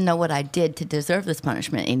doesn't even know what I did to deserve this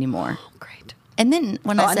punishment anymore. Great. And then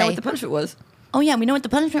when Oh, I I say, know what the punishment was. "Oh yeah, we know what the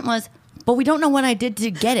punishment was, but we don't know what I did to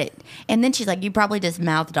get it." And then she's like, "You probably just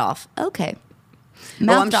mouthed off." Okay. I'm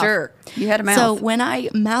Mouthed off. sure. You had a mouth. So when I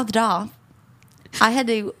mouthed off, I had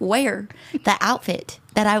to wear the outfit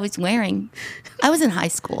that I was wearing. I was in high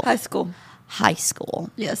school. High school. High school.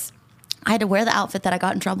 Yes. I had to wear the outfit that I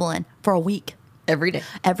got in trouble in for a week, Every day.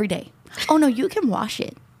 every day. Oh no, you can wash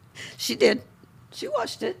it. She did. She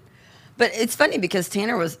watched it. But it's funny because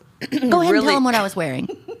Tanner was Go ahead and tell him what what I was wearing.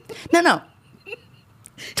 No.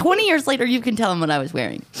 20 years later, you can tell him what I was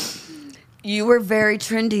wearing. you were very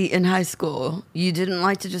trendy in high school. You didn't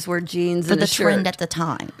like to just wear jeans For and the a shirt. trend at the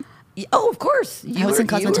time. Oh, of course. I was in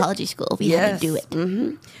cosmetology school. We had to do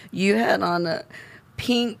it. You had on a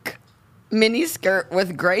pink mini skirt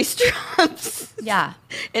with gray stripes. Yeah.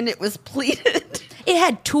 And it was pleated. It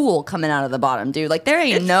had tulle coming out of the bottom, dude. Like, there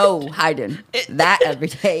ain't no hiding that every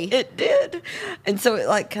day. It did. And so it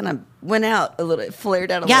like kind of went out a little, it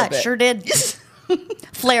flared out a Yeah, little bit. it sure did.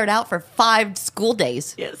 Flared out for 5 school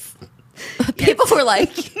days. Yes. People were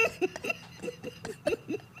like,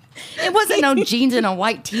 it wasn't no jeans and a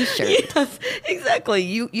white t-shirt. Yes, exactly.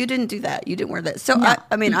 You didn't do that. You didn't wear that. So, No.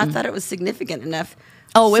 I mean, I thought it was significant enough.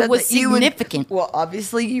 Oh, so it was that you would- significant. well,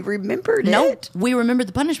 obviously you remembered No, it. we remember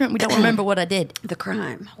the punishment. We don't remember what I did. The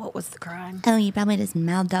crime. What was the crime? Oh, you probably just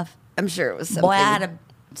mouthed off. I'm sure it was something. Boy, I had a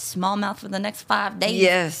small mouth for the next 5 days.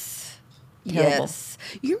 Yes. Terrible. Yes.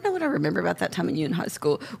 You know what I remember about that time when you in high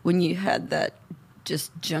school when you had that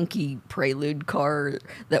just junky Prelude car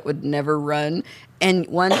that would never run, and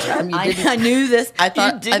one time you didn't. I knew this. I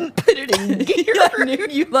thought you didn't put it in gear. I knew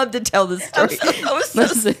you loved to tell this story. I was so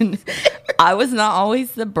Listen, I was not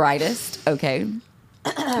always the brightest. Okay.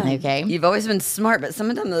 Okay. You've always been smart, but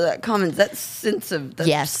sometimes that common that sense of the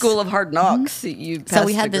Yes. school of hard knocks. You So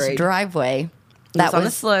we passed had the this grade. driveway was on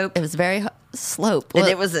a slope. It was very slope. and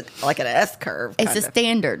Well, it was like an S curve. it's a kinda.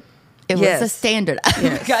 standard. It was a Yes. standard. I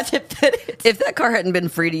Yes. forgot to put it. If that car hadn't been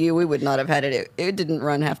free to you, we would not have had it. It didn't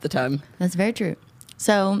run half the time. That's very true.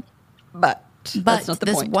 So, But that's not the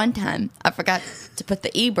this point. one time, I forgot to put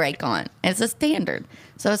the e-brake on. And it's a standard.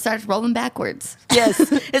 So it starts rolling backwards. Yes,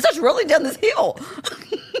 it starts rolling down this hill.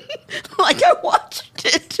 Like I watched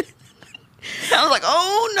it. I was like,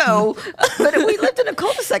 oh no. But we lived in a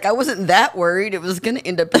cul-de-sac. I wasn't that worried it was going to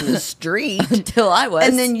end up in the street. Until I was.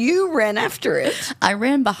 And then you ran after it. I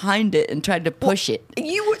ran behind it and tried to push it.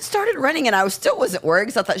 You started running, and I still wasn't worried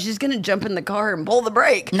because I thought she's going to jump in the car and pull the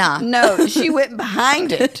brake. Nah. No, she went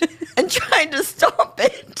behind it and tried to stop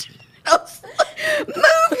it. I was like,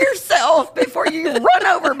 move yourself before you run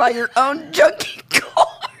over by your own junky car.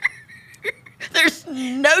 There's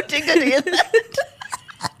no dignity in that.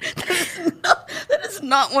 That is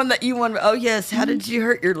not one that you want. Oh, yes. How did you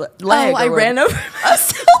hurt your leg? Oh, I or ran what? over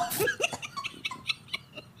myself.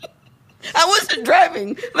 I wasn't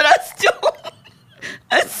driving, but I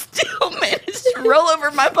still managed to roll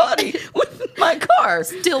over my body with my car.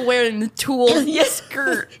 Still wearing the tools. Yes,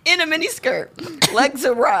 skirt in a mini skirt, legs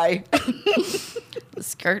awry. The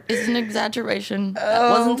skirt is an exaggeration. That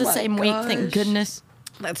Oh wasn't the my same week, thank gosh. goodness.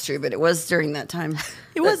 That's true, but it was during that time.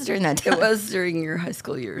 It was during that time. It was during your high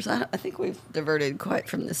school years. I think we've diverted quite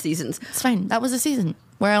from the seasons. It's fine. That was a season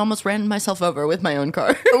where I almost ran myself over with my own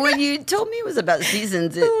car. But when you told me it was about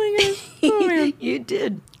seasons, it, Oh my gosh. Oh my God. you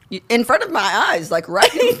did. In front of my eyes, like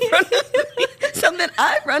right in front of me. So then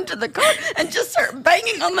I run to the car and just start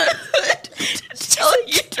banging on the hood to tell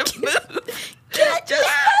you to move. Just let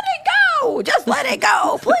it go. Just let it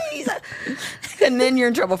go, please. And then you're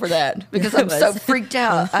in trouble for that because I'm I so was. freaked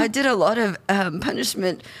out. I did a lot of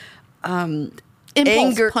punishment. Impulse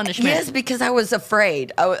Anger punishment. Yes, because I was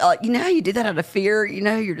afraid. You know how you do that out of fear. You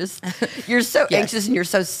know, you're so Yes. anxious and you're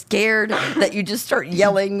so scared that you just start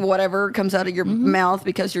yelling whatever comes out of your mouth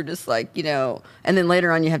because you're just like, you know. And then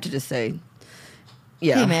later on, you have to just say,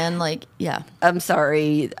 "Yeah, Hey, man, like, yeah. I'm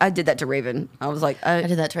sorry. I did that to Raven." I was like, I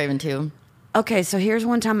did that to Raven, too. "Okay, so here's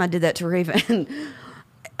one time I did that to Raven.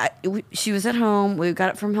 She was at home. We got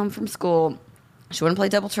it from home from school. She wanted to play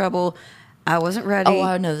Double Trouble. I wasn't ready. Oh,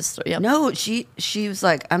 I know this story. Yep. No, she was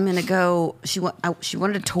like, I'm gonna go. She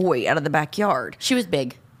wanted a toy out of the backyard. She was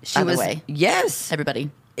big, She by was the way. yes. Everybody.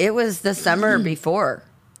 It was the summer before.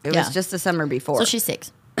 It Yeah. was just the summer before. So she's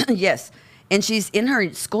 6. Yes, and she's in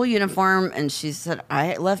her school uniform, and she said,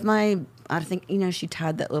 I left my. I think she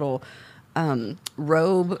tied that little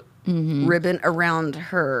robe ribbon around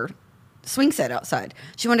her swing set outside.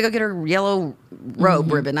 She wanted to go get her yellow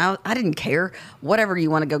robe ribbon. I didn't care. Whatever you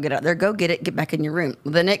want to go get out there, go get it. Get back in your room.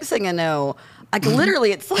 The next thing I know, like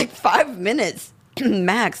literally, it's like 5 minutes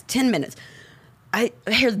max, 10 minutes. I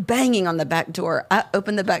hear banging on the back door. I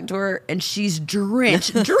open the back door and she's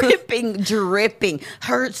drenched, dripping.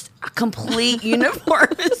 Her complete uniform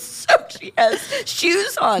is soaked. She has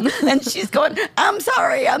shoes on and she's going, I'm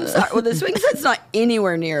sorry. Well, the swing set's not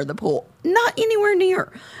anywhere near the pool. Not anywhere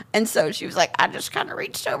near. And so she was like, I just kind of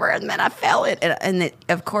reached over and then I fell in. And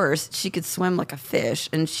of course, she could swim like a fish.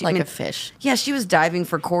 And she, Like a fish. Yeah, she was diving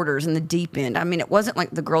for quarters in the deep end. I mean, it wasn't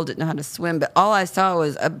like the girl didn't know how to swim, but all I saw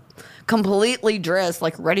was a completely dressed,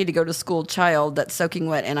 like ready to go to school child that's soaking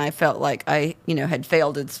wet. And I felt like I, had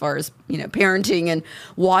failed as far as, parenting and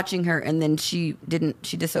watching her. And then she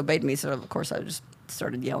disobeyed me. So of course I just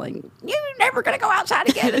started yelling, "You're never gonna go outside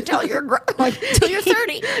again until you're until you're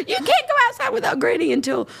 30. You can't go outside without Granny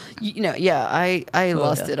until Yeah, I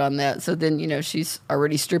lost it on that. So then she's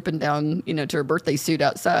already stripping down to her birthday suit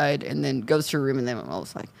outside, and then goes to her room, and then I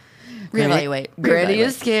was like, Granny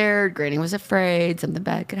is scared. Granny was afraid something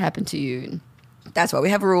bad could happen to you. And that's why we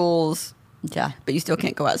have rules. Yeah. But you still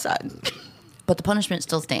can't go outside. But the punishment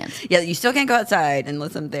still stands. Yeah, you still can't go outside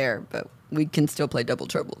unless I'm there, but we can still play double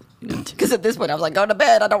trouble. Because at this point, I was like, go to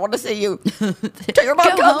bed. I don't want to see you. Tell your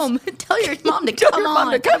mom Go home. Tell your mom to Tell come your on.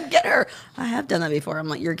 mom to come get her. I have done that before. I'm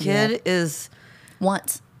like, your kid is...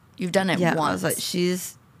 Once. You've done it Yeah, once. I was like,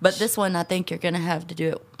 she's... But this one, I think you're going to have to do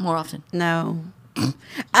it more often. No.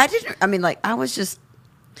 I was just...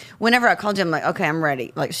 Whenever I called you, I'm like, okay, I'm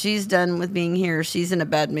ready. Like, she's done with being here. She's in a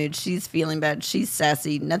bad mood. She's feeling bad. She's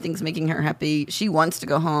sassy. Nothing's making her happy. She wants to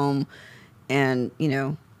go home. And,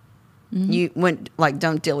 you went, like,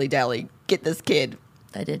 don't dilly-dally. Get this kid.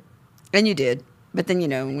 I did. And you did. But then,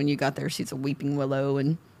 when you got there, she's a weeping willow.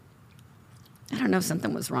 And I don't know if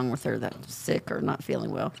something was wrong with her, that was sick or not feeling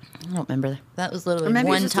well. I don't remember. That was literally maybe it's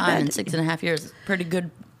one just a time bad- in 6.5 years. Pretty good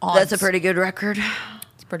odds. That's a pretty good record.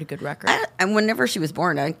 It's a pretty good record. And whenever she was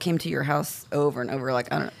born, I came to your house over and over.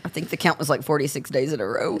 Like, I think the count was like 46 days in a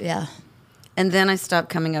row. Yeah. And then I stopped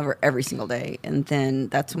coming over every single day. And then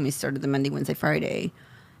that's when we started the Monday, Wednesday, Friday.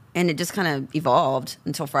 And it just kind of evolved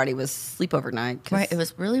until Friday was sleepover night. Right. It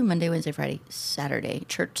was really Monday, Wednesday, Friday, Saturday,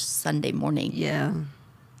 church Sunday morning, Yeah.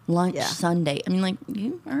 lunch Yeah. Sunday. I mean, like,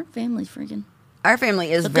 our family's freaking. Our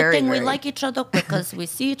family is It's a very, good thing very... we like each other because we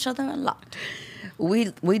see each other a lot.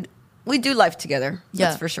 We do life together. Yeah,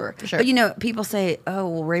 That's for sure. for sure. But people say, "Oh,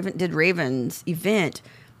 well, Raven's event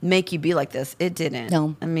make you be like this?" It didn't.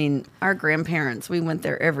 No. I mean, our grandparents. We went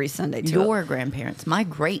there every Sunday. To Your grandparents, my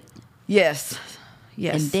great, yes,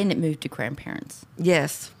 and then it moved to grandparents.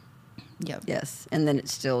 yes, Yeah. yes, and then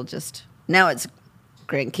it's still just now it's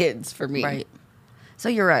grandkids for me. Right. So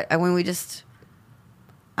you're right. I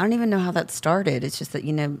don't even know how that started. It's just that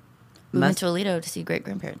We went to Aledo to see great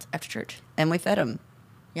grandparents after church. and we fed them.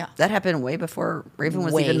 Yeah. That happened way before Raven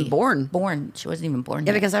was even born. Born. She wasn't even born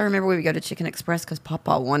Yeah, yet. because I remember we would go to Chicken Express because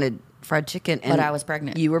Papa wanted fried chicken. And But I was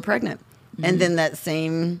pregnant. You were pregnant. And then that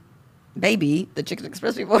same baby, the Chicken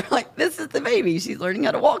Express people were like, this is the baby. She's learning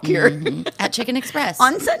how to walk here. At Chicken Express.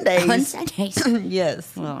 On Sundays. On Sundays.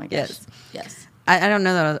 Yes. Oh my gosh. Yes. Yes. I don't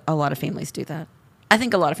know that a lot of families do that. I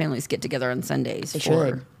think a lot of families get together on Sundays. They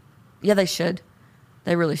should. Yeah, they should.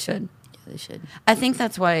 They really should. Yeah, they should. I think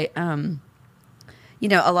that's why,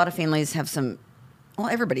 a lot of families have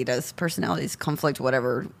everybody does, personalities, conflict,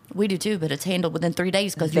 whatever. We do too, but it's handled within 3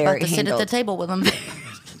 days because you're about Very to sit at the handled. table with them.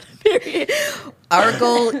 Our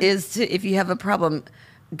goal is to, if you have a problem,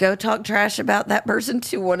 go talk trash about that person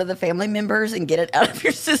to one of the family members and get it out of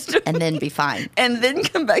your system. And then be fine. And then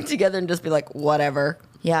come back together and just be like, whatever.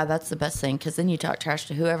 Yeah, that's the best thing because then you talk trash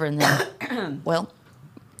to whoever and then, well,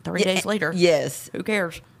 3 days later, Yes. who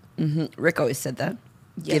cares? Rick always said that.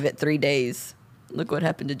 Yeah. Give it 3 days. Look what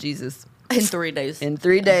happened to Jesus. In 3 days. In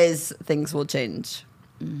 3 days, things will change.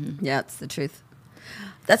 Yeah, it's the truth.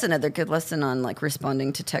 That's another good lesson on like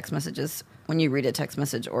responding to text messages. When you read a text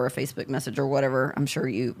message or a Facebook message or whatever, I'm sure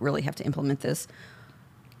you really have to implement this.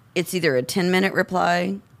 It's either a 10-minute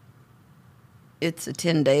reply, it's a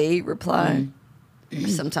 10-day reply, or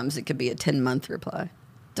sometimes it could be a 10-month reply.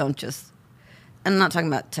 Don't just... I'm not talking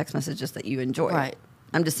about text messages that you enjoy. Right.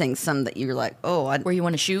 I'm just saying some that you're like, oh, Where you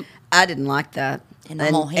want to shoot. I didn't like that. And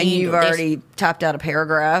I'm all and you've handled. already typed out a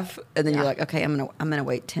paragraph, and then you're Yeah. like, okay, I'm gonna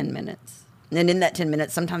wait 10 minutes. And in that 10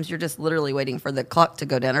 minutes, sometimes you're just literally waiting for the clock to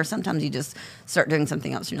go down, or sometimes you just start doing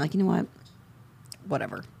something else. And you're like, you know what?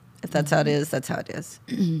 Whatever. If that's how it is, that's how it is.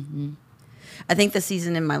 I think the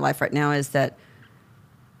season in my life right now is that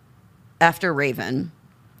after Raven,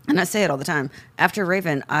 and I say it all the time, after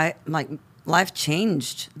Raven, life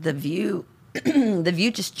changed. The view, the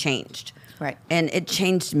view just changed. Right. And it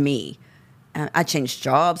changed me. I changed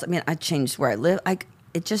jobs. I mean, I changed where I live.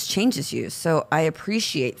 It just changes you. So I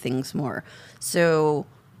appreciate things more. So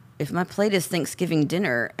if my plate is Thanksgiving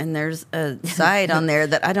dinner and there's a side on there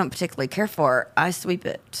that I don't particularly care for, I sweep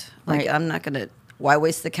it. Like, Right. I'm not going to, why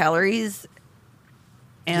waste the calories?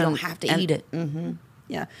 You don't have to eat it.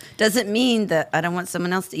 Yeah. Doesn't mean that I don't want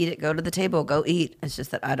someone else to eat it. Go to the table, go eat. It's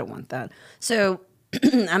just that I don't want that. So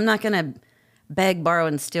I'm not going to beg, borrow,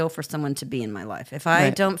 and steal for someone to be in my life. If I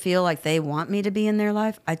Right. don't feel like they want me to be in their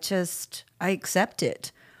life, I accept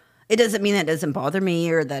it. It doesn't mean that it doesn't bother me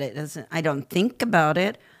or that I don't think about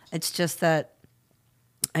it. It's just that,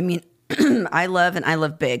 I mean, I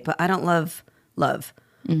love big, but I don't love love.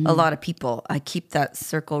 a lot of people. I keep that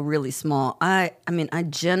circle really small. I mean, I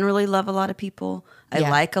generally love a lot of people. I Yeah.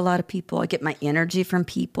 like a lot of people. I get my energy from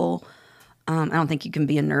people. I don't think you can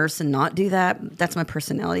be a nurse and not do that. That's my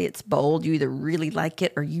personality. It's bold. You either really like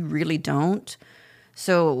it or you really don't.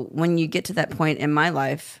 So when you get to that point in my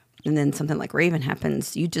life, and then something like Raven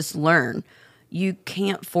happens, you just learn. You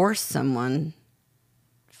can't force someone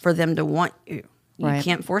for them to want you. You Right.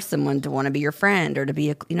 can't force someone to want to be your friend or to be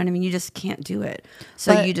you know what I mean? You just can't do it.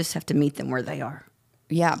 So But- you just have to meet them where they are.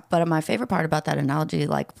 Yeah, but my favorite part about that analogy,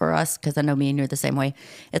 like for us, because I know me and you're the same way,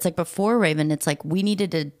 it's like before Raven, it's like we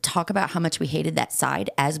needed to talk about how much we hated that side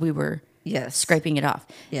as we were Yes. scraping it off.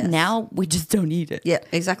 Yes. Now we just don't need it. Yeah,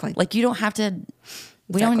 exactly. Like you don't have to,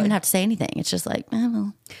 we don't Exactly. even have to say anything. It's just like,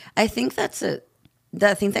 well, I think that's it.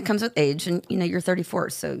 I think that comes with age, and you know you're 34,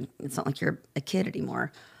 so it's not like you're a kid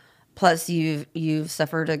anymore. Plus, you've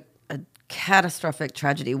suffered a catastrophic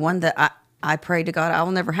tragedy, one that I pray to God I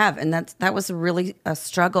will never have, and that was really a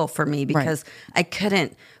struggle for me because I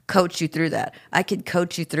couldn't coach you through that. I could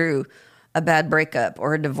coach you through a bad breakup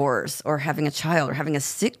or a divorce or having a child or having a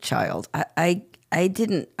sick child. I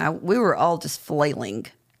didn't. We were all just flailing,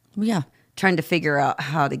 yeah. trying to figure out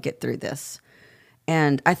how to get through this.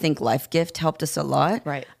 And I think Life Gift helped us a lot.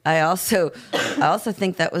 Right. I also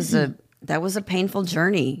think that was a painful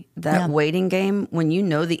journey. That Yeah. waiting game, when you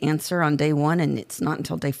know the answer on day 1 and it's not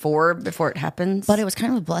until day 4 before it happens. But it was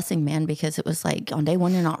kind of a blessing, man, because it was like on day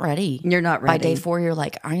 1, you're not ready. You're not By day ready. 4, you're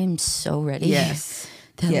like, I am so ready. Yes.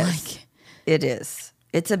 Then Yes. like, It is.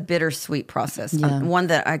 It's a bittersweet process. Yeah. One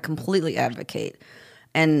that I completely advocate.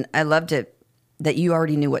 And I loved it that you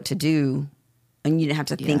already knew what to do and you didn't have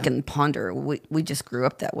to think and ponder. We just grew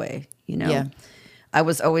up that way, you know. Yeah. I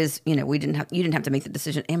was always, you didn't have to make the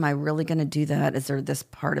decision, am I really going to do that? Is there this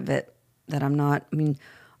part of it that I'm not? I mean,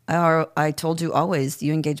 I told you always,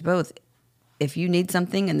 you engage both. If you need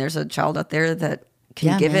something and there's a child out there that can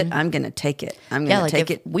Yeah, give man. it, I'm going to take it. I'm yeah, going like to take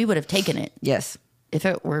if it. we would have taken it. Yes. If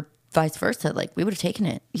it were vice versa, like we would have taken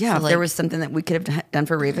it. Yeah, So, if like, there was something that we could have done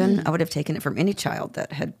for Raven, I would have taken it from any child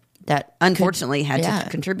that had that unfortunately had yeah. to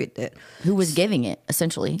contribute it. who was giving it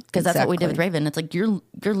essentially, because that's what we did with Exactly. Raven. It's like you're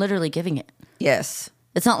literally giving it. Yes.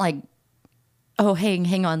 It's not like, oh, hey,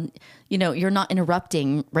 hang on, you're not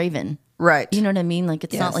interrupting Raven. Right. You know what I mean? Like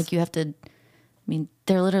it's not Yes. like you have to. I mean,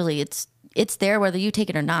 they're literally it's there whether you take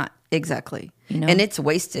it or not. Exactly. know? And it's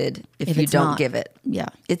wasted if you it's don't not. give it. Yeah,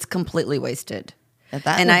 It's completely wasted. That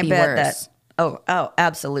and would I be bet worse. that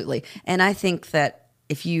absolutely. And I think that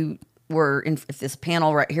if you were if this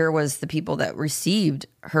panel right here was the people that received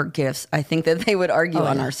her gifts, I think that they would argue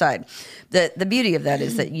on our side. The beauty of that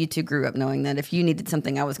is that you two grew up knowing that if you needed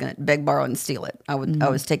something, I was going to beg, borrow, and steal it. I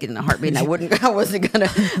was taking it in a heartbeat, and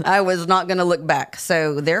I was not going to look back.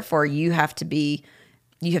 So therefore, you have to be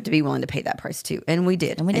willing to pay that price too, and we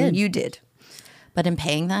did, did. you did. But in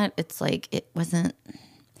paying that, it's like it was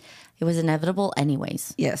inevitable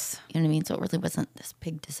anyways. Yes. You know what I mean? So it really wasn't this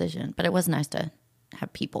big decision, but it was nice to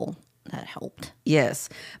have people that helped. Yes.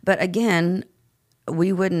 But again,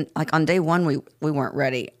 we wouldn't, like on day 1, we weren't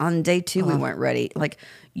ready. On day 2, we weren't ready. Like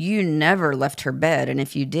you never left her bed. And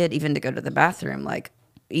if you did, even to go to the bathroom, like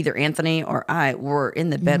either Anthony or I were in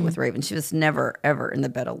the bed with Raven. She was never, ever in the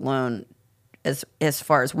bed alone as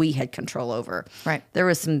far as we had control over. Right. There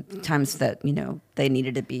was some times that, we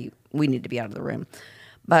needed to be out of the room.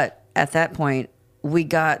 But at that point, we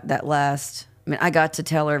got that last, I got to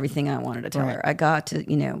tell her everything I wanted to tell her. I got to,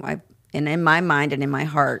 and in my mind and in my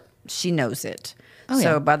heart, she knows it. Oh,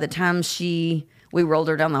 so yeah. by the time we rolled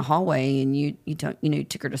her down the hallway and you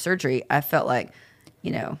took her to surgery, I felt like,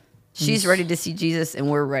 she's ready to see Jesus and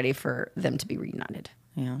we're ready for them to be reunited.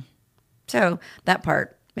 Yeah. So that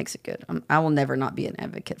part makes it good. I will never not be an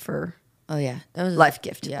advocate for Oh yeah, that was Life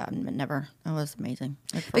Gift. Yeah, never. That was amazing.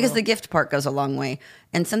 Like, for because real. the gift part goes a long way.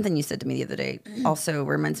 And something you said to me the other day also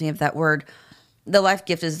reminds me of that word. The life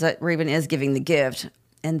gift is that Raven is giving the gift,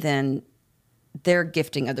 and then they're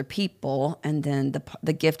gifting other people, and then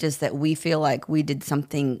the gift is that we feel like we did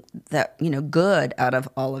something that good out of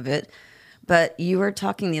all of it. But you were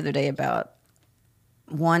talking the other day about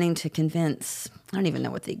wanting to convince. I don't even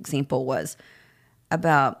know what the example was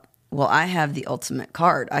about. Well, I have the ultimate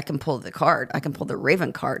card. I can pull the card. I can pull the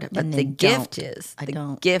Raven card. But And the they gift don't. is I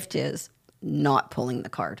don't. gift is not pulling the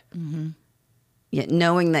card. Mm-hmm. Yet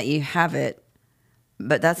knowing that you have it,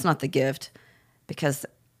 but that's not the gift, because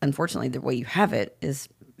unfortunately the way you have it is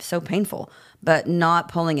so painful. But not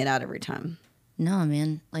pulling it out every time. No,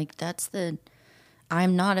 man. Like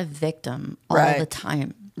I'm not a victim all Right. the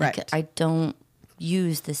time. Like Right. I don't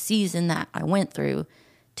use the season that I went through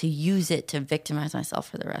to use it to victimize myself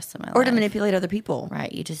for the rest of my life. Or to manipulate other people.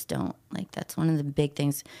 Right. You just don't. Like, that's one of the big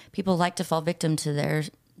things. People like to fall victim to their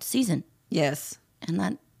season. Yes. And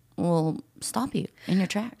that will stop you in your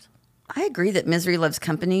tracks. I agree that misery loves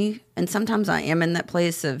company. And sometimes I am in that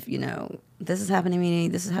place of, this is happening to me,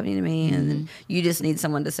 this is happening to me. And then you just need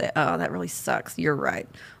someone to say, oh, that really sucks. You're right.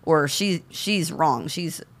 Or she's wrong.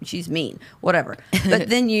 She's mean. Whatever. But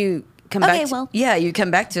then you come back you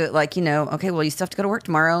come back to it like, okay, well, you still have to go to work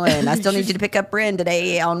tomorrow and I still need you to pick up Bryn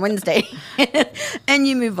today on Wednesday. And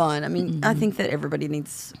you move on. I mean, I think that everybody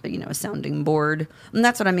needs, a sounding board. And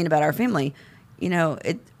that's what I mean about our family. I'm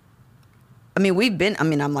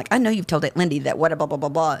like, I know you've told Lindy that what, blah, blah, blah,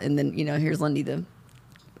 blah. And then, here's Lindy, the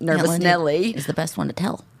nervous Lindy Nelly. Is the best one to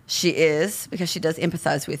tell. She is, because she does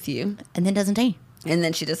empathize with you. And then doesn't he? And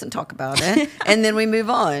then she doesn't talk about it. And then we move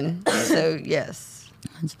on. So, yes.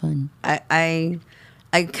 That's fun. I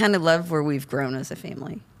kind of love where we've grown as a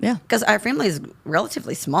family. Yeah. Because our family is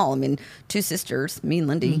relatively small. I mean, 2 sisters, me and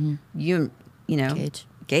Lindy,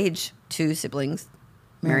 Gage, 2 siblings,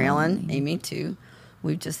 Mary Ellen, Amy, 2.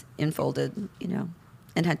 We've just enfolded,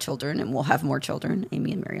 and had children, and we'll have more children.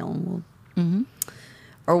 Amy and Mary Ellen will.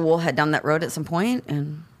 Or we'll head down that road at some point,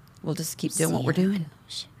 and we'll just keep doing what we're doing.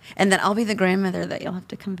 And then I'll be the grandmother that you'll have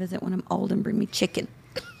to come visit when I'm old and bring me chicken.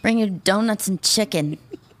 Bring your donuts and chicken.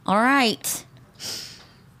 All right.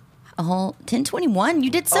 A whole 10:21. You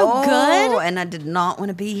did so good. And I did not want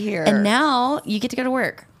to be here. And now you get to go to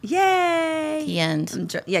work. Yay! The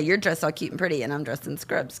end. You're dressed all cute and pretty, and I'm dressed in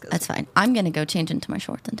scrubs. That's fine. I'm going to go change into my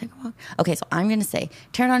shorts and take a walk. Okay, so I'm going to say,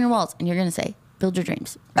 tear down your walls, and you're going to say, build your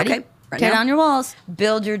dreams. Ready? Okay. Tear down your walls.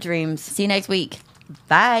 Build your dreams. See you next week.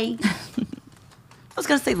 Bye. I was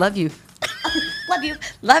going to say love you. Love you.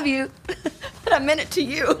 Love you. But I meant it to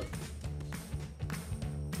you.